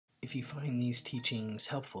If you find these teachings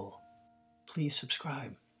helpful, please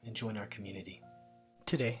subscribe and join our community.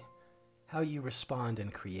 Today, how you respond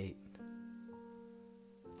and create.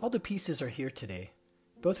 All the pieces are here today,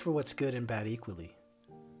 both for what's good and bad equally.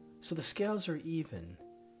 So the scales are even,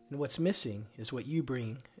 and what's missing is what you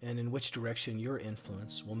bring and in which direction your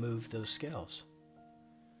influence will move those scales.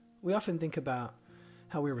 We often think about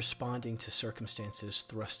how we're responding to circumstances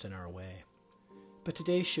thrust in our way, but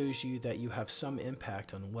today shows you that you have some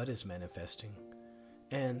impact on what is manifesting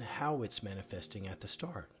and how it's manifesting at the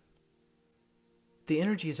start. The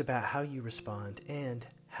energy is about how you respond and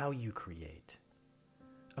how you create.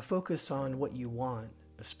 A focus on what you want,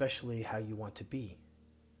 especially how you want to be.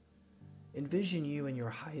 Envision you in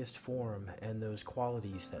your highest form and those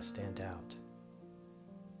qualities that stand out.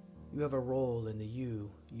 You have a role in the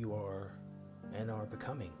you are and are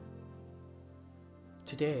becoming.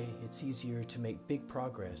 Today, it's easier to make big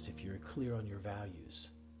progress if you're clear on your values.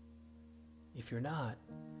 If you're not,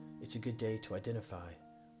 it's a good day to identify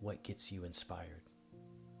what gets you inspired.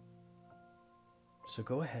 So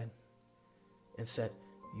go ahead and set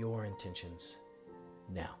your intentions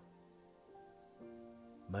now.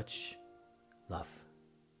 Much love.